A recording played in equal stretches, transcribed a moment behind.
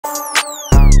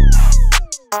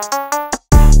Hi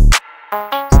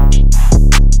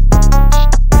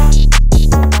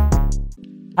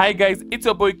guys, it's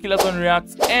your boy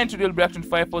KillerzoneReacts, and today we'll be reacting to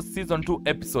Fire Force Season 2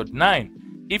 Episode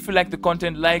 9. If you like the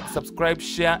content, like, subscribe,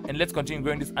 share, and let's continue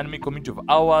growing this anime community of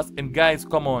ours. And guys,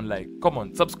 come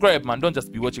on, subscribe, man. Don't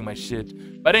just be watching my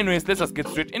shit. But anyways, let's just get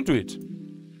straight into it.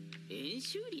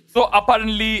 So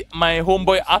apparently, my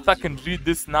homeboy Arthur can read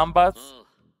these numbers.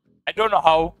 I don't know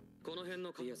how.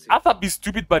 Arthur be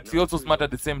stupid, but he also smart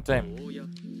at the same time.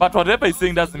 But whatever he's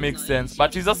saying doesn't make sense,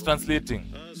 but he's just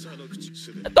translating.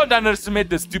 Don't underestimate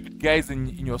the stupid guys in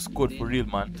your squad, for real,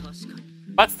 man.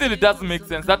 But still, it doesn't make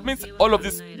sense. That means all of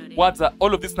these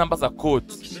numbers are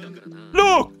codes.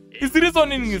 Look, his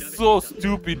reasoning is so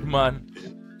stupid, man.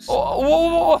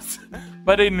 Oh, what?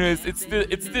 But anyways,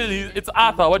 it's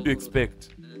Arthur. What do you expect?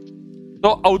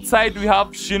 So outside we have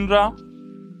Shinra,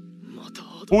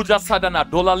 who just had an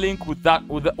 $1 link with that.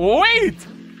 Wait,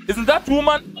 isn't that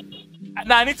woman?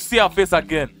 Nah, I need to see her face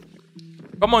again.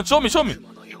 Come on, show me.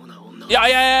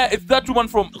 Yeah. It's that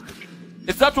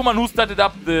woman who started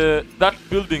up that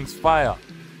building's fire.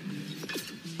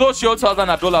 So she also has an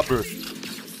 $1 burst.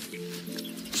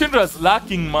 Shinra's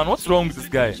lacking, man. What's wrong with this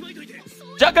guy?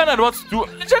 Juggernaut wants to do.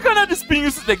 Juggernaut is being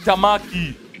used like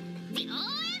Tamaki.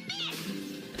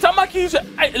 Tamaki,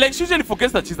 she usually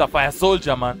forgets that she's a fire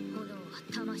soldier, man.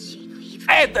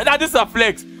 Hey, that is a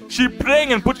flex. She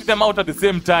praying and putting them out at the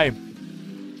same time.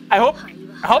 I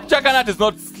hope Juggernaut is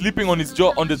not sleeping on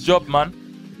the job, man.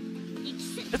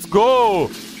 Let's go.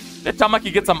 Let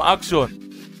Tamaki get some action.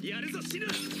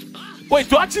 Wait,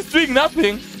 Twatch is doing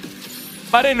nothing.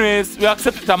 But anyways, we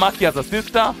accept Tamaki as a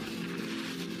sister.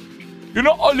 You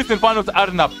know, all these infernos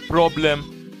aren't a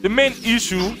problem. The main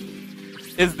issue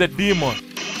is the demon.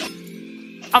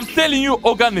 I'm telling you,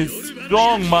 Ogun is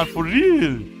strong, man, for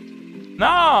real.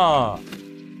 Nah.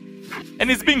 And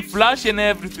he's being flashy and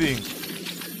everything.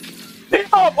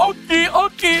 Damn,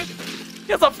 okay.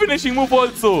 He has a finishing move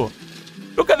also.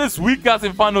 Look at this weak ass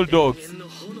infernal dogs.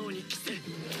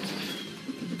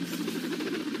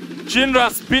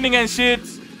 Shinra spinning and shit.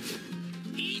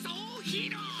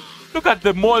 Look at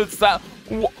the moles.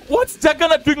 What's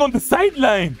Juggernaut doing on the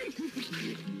sideline?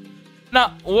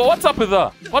 Now, what's up with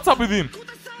her? What's up with him?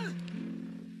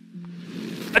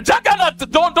 Juggernaut,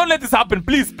 don't let this happen.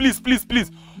 Please.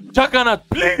 Juggernaut,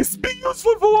 please be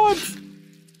useful for once.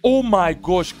 Oh my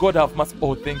gosh, God have mercy.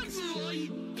 Oh,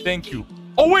 thank you.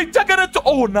 Oh wait, Juggernaut.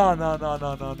 Oh, nah.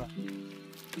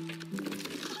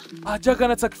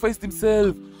 Juggernaut sacrificed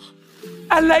himself.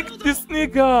 I liked this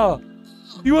nigga.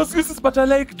 He was useless, but I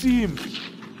liked him.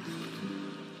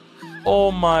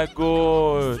 Oh my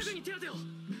gosh.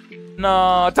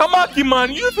 Nah, Tamaki,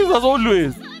 man, useless as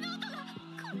always.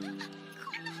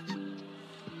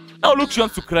 Now look, she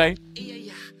wants to cry.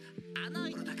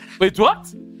 Wait,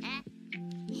 what?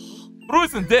 Bro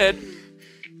isn't dead.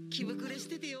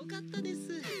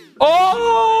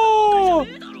 Oh!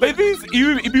 But this,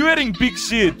 he be wearing big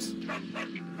shit.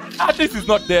 At least he's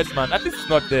not dead, man. At least he's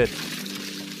not dead.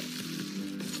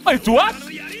 Wait, what?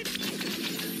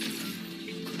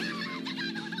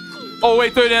 Oh,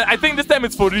 wait. I think this time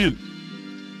it's for real.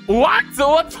 What?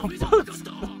 What the fuck?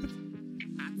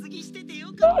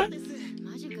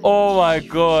 Oh my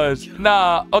gosh.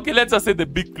 Nah, okay, let's just say the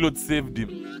big clothes saved him.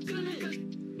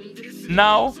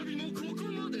 Now,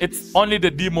 it's only the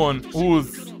demon who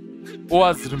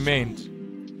has remained.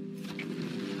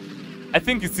 I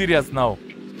think he's serious now.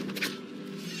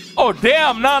 Oh,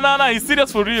 damn. Nah. He's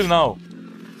serious for real now.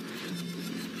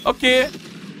 Okay.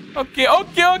 Look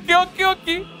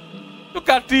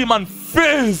at him and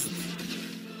face.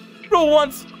 Bro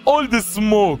wants all the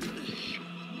smoke.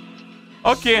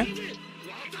 Okay.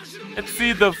 Let's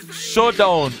see the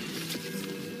showdown.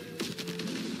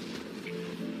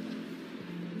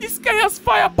 This guy has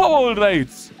firepower, alright.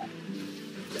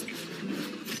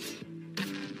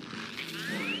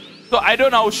 So I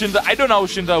don't know how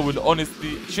Shinra will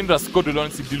honestly, Shinra's squad will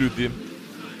honestly deal with him.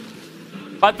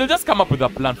 But they'll just come up with a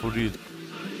plan for real.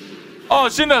 Oh,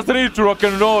 Shinra's ready to rock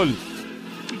and roll.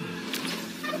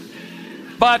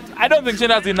 But I don't think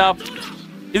Shinra's enough.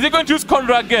 Is he going to use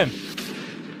Conra again?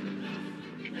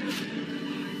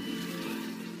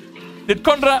 Did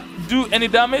Conra do any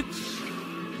damage?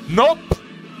 Nope.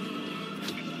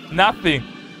 Nothing.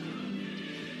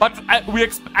 But I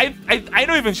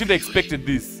know even Shinra expected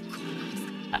this.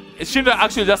 Shinra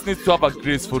actually just needs to have a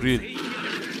grace for real.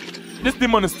 This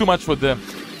demon is too much for them.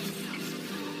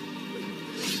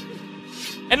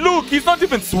 And look, he's not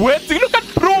even sweating. Look at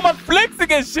bro, man,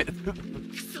 flexing and shit.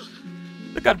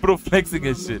 Look at bro flexing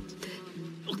and shit.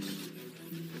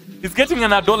 He's getting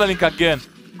an $1 link again.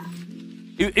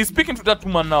 He's speaking to that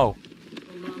woman now.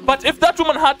 But if that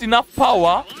woman had enough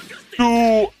power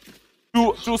to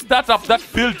start up that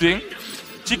building,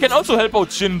 she can also help out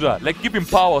Shinra, like give him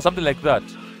power or something like that.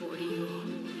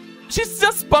 She's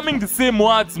just spamming the same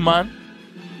words, man.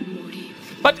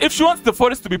 But if she wants the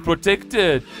forest to be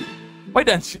protected, why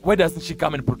doesn't she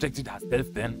come and protect it herself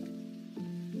then?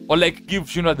 Or like give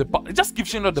Shinra the power. Just give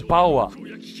Shinra the power.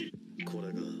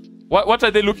 What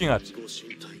are they looking at?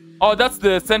 Oh, that's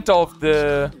the center of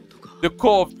the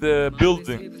core of the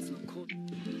building.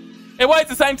 Hey, why is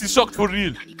the scientist shocked for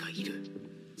real?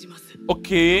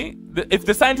 Okay, if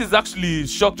the scientist is actually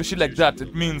shocked or shit like that,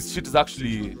 it means shit is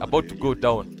actually about to go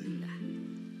down.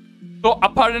 So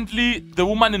apparently the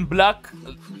woman in black,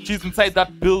 she's inside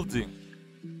that building.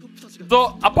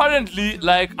 So apparently,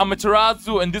 like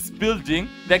Amaterasu and this building,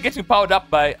 they're getting powered up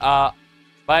by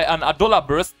an Adola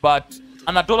burst, but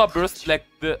an Adola burst like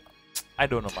the, I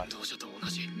don't know, man.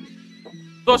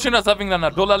 So Shinra's having an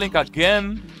Adola link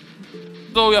again.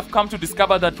 So we have come to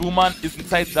discover that woman is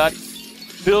inside that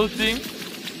building.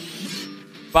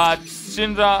 But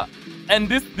Shinra, and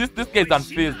this guy is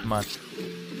unfazed, man.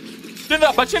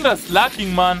 Shinra's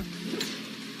lacking, man.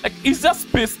 Like, he's just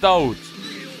spaced out.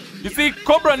 You see,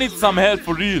 Cobra needs some help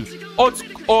for real. Oh, it's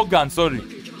Ogun, sorry.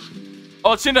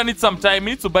 Oh, Shinra needs some time. He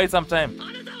needs to buy some time.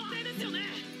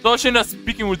 So Shinra's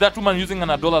speaking with that woman using an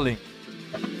Adola link.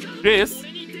 Grace?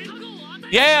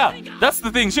 Yeah, that's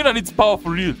the thing. Shinra needs power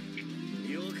for real.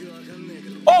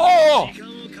 Oh!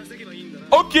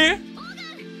 Okay.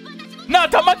 Nah,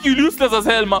 Tamaki useless as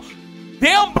hell, man.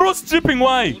 Damn, bro, stripping.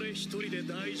 Why?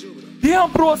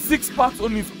 Damn, bro, 6 packs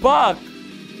on his back.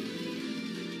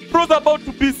 Bro's about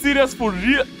to be serious for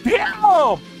real.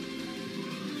 Damn.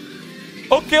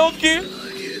 Okay.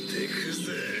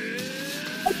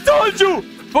 I told you.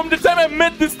 From the time I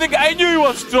met this nigga, I knew he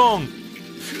was strong.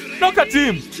 Look at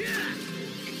him.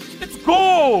 Let's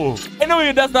go. I know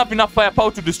he doesn't have enough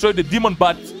firepower to destroy the demon,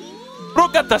 but bro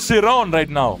got the shit on right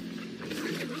now.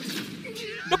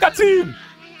 Look at him.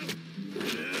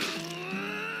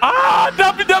 Ah,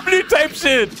 WWE type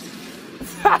shit.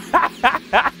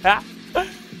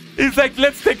 He's like,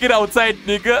 let's take it outside,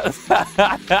 nigga.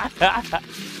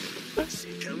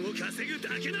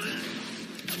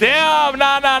 Damn,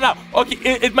 nah. Okay,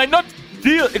 it might not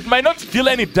deal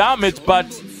any damage, but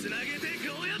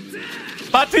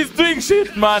he's doing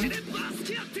shit, man.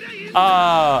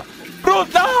 Bro,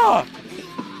 nah.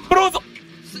 Bro,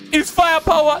 his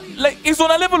firepower, like, he's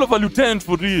on a level of a lieutenant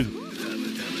for real.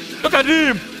 Look at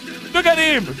him.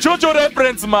 Jojo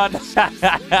reference, man.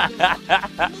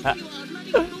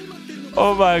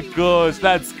 Oh my gosh,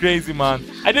 that's crazy, man.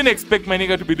 I didn't expect my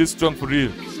nigga to be this strong for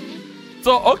real.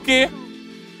 So, okay.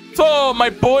 So, my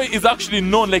boy is actually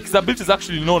known, like his ability is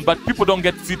actually known, but people don't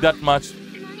get to see that much.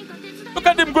 Look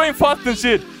at him going fast and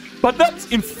shit. But that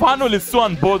Infernal is so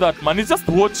unbothered, man. He's just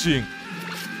watching.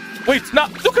 Wait, now,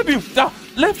 look at him. Now,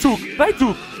 left hook, right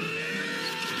hook.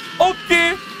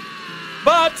 Okay.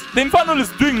 But the Infernal is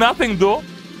doing nothing, though.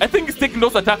 I think he's taking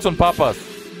those attacks on purpose.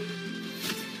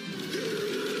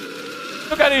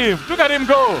 Look at him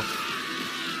go.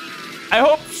 I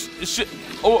hope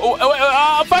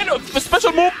find a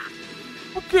special move.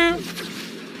 Okay.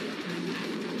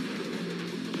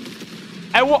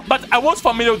 But I was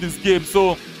familiar with this game,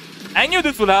 so I knew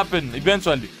this would happen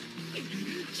eventually.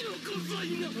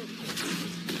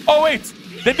 Oh wait,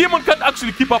 the demon can't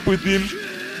actually keep up with him.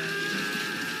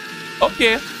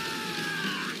 Okay.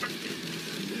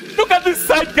 Look at this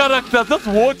side character just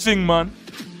watching, man.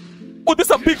 Oh, this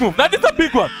is a big move. Now this is a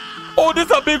big one. Oh, this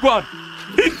is a big one.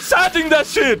 He's charging that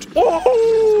shit.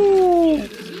 Oh.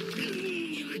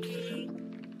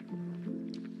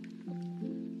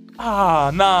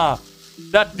 Ah, nah.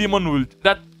 That demon will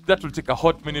that will take a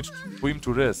hot minute for him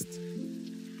to rest.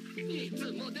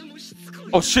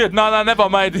 Oh shit, nah, never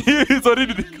mind. He's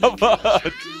already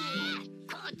recovered.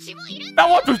 Now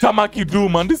what will Tamaki do,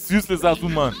 man? This is useless ass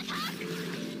woman.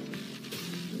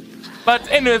 But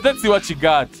anyway, let's see what she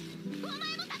got.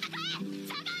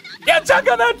 Yeah,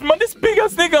 Juggernaut, man, this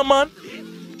biggest nigga, man.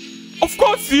 Of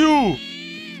course you.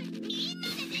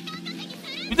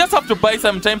 You just have to buy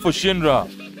some time for Shinra.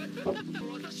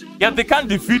 Yeah, they can't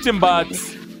defeat him, but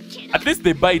at least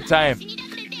they buy time.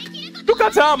 Look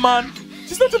at her, man.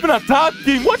 She's not even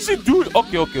attacking. What's she doing?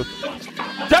 Okay.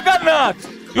 Juggernaut,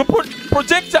 your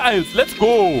projectiles. Let's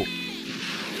go.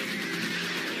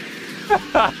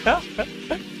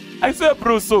 I swear,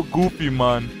 bro, so goofy,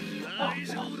 man.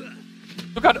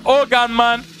 Look at Ogun,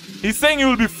 man. He's saying he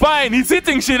will be fine. He's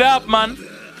hitting shit up, man.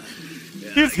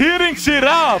 He's hitting shit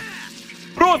up.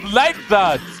 Bro, like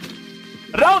that.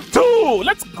 Round 2.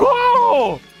 Let's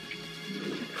go.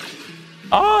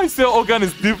 Ah, I say Ogun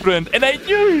is different, and I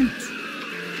knew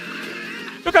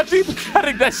it. Look at him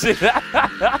carrying that shit.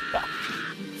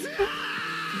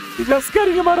 He's just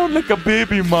carrying him around like a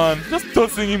baby, man. Just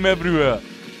tossing him everywhere.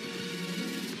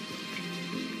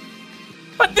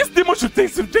 But this demon should take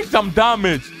some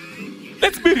damage.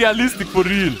 Let's be realistic for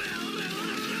real.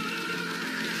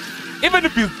 Even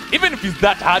if he's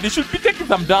that hard, he should be taking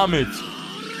some damage.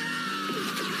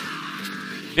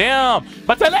 Damn.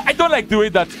 But I don't like the way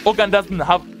that Ogun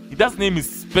he doesn't name his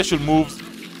special moves.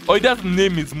 Or he doesn't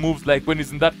name his moves like when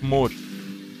he's in that mode.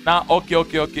 Nah,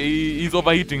 okay. He's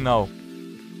overheating now.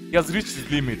 He has reached his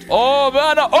limit. Oh,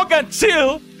 man, Ogun,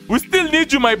 chill. We still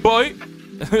need you, my boy.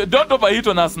 Don't overheat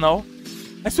on us now.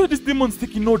 I swear this demon's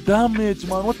taking no damage,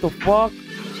 man. What the fuck?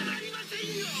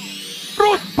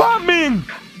 Bro, spamming.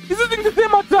 He's using the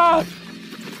same attack.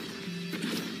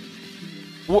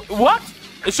 What?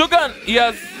 Shogun, he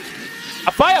has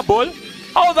a fireball?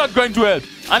 How is that going to help?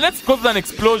 And let's cause an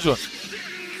explosion.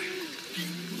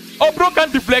 Oh, bro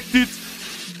can't deflect it.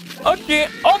 Okay.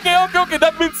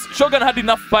 That means Shogun had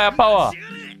enough firepower.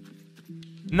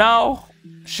 Now,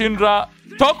 Shinra,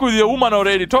 talk with your woman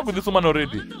already. Talk with this woman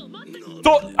already.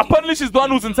 So, apparently she's the one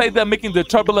who's inside there making the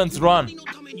turbulence run.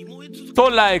 So,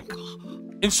 like,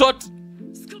 in short,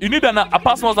 you need a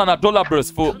person who's on a dollar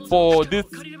burst for this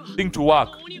thing to work.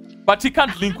 But he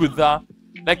can't link with her.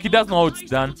 Like, he doesn't know how it's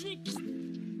done.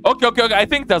 Okay. I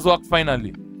think that's worked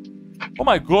finally. Oh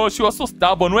my gosh, she was so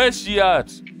stubborn. Where is she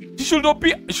at? She should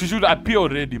appear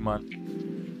already,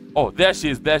 man. Oh, there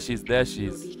she is.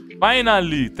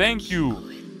 Finally, thank you.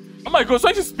 Oh my gosh,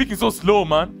 why is she speaking so slow,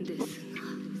 man?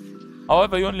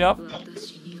 However, you only have...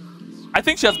 I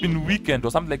think she has been weakened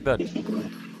or something like that.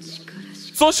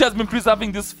 So she has been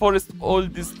preserving this forest all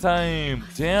this time.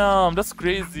 Damn, that's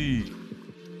crazy.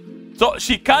 So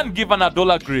she can't give an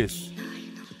dollar grace.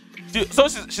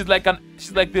 She's like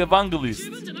the evangelist.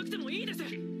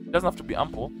 Doesn't have to be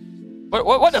ample.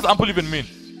 What does ample even mean?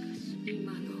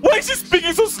 Why is she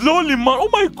speaking so slowly, man? Oh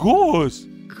my gosh.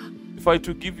 If I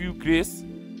to give you grace,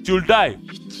 she'll die.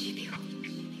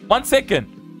 1 second.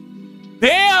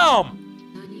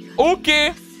 Damn.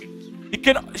 Okay.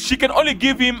 She can only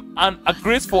give him a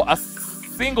grace for a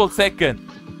single second.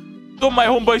 So my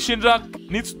homeboy Shinra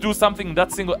needs to do something in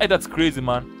that single. Hey, that's crazy,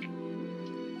 man.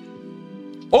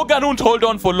 Ogun won't hold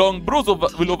on for long. Bros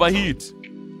will overheat.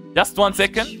 Just 1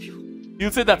 second.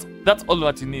 He'll say that's all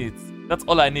what he needs. That's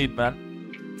all I need,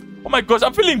 man. Oh my gosh,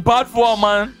 I'm feeling bad for her,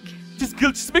 man.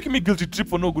 She's making me guilty trip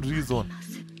for no good reason.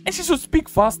 And she should speak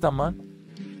faster, man.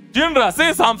 Shinra,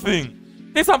 say something.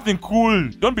 Say something cool.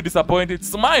 Don't be disappointed.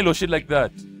 Smile or shit like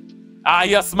that. Ah,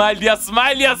 you smile. He's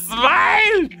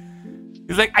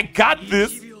like, I got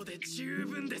this.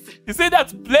 You say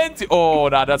that's plenty. Oh,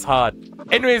 nah, that's hard.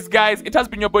 Anyways, guys, it has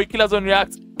been your boy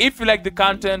KillerzoneReacts. If you like the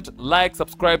content, like,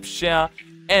 subscribe, share,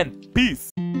 and peace.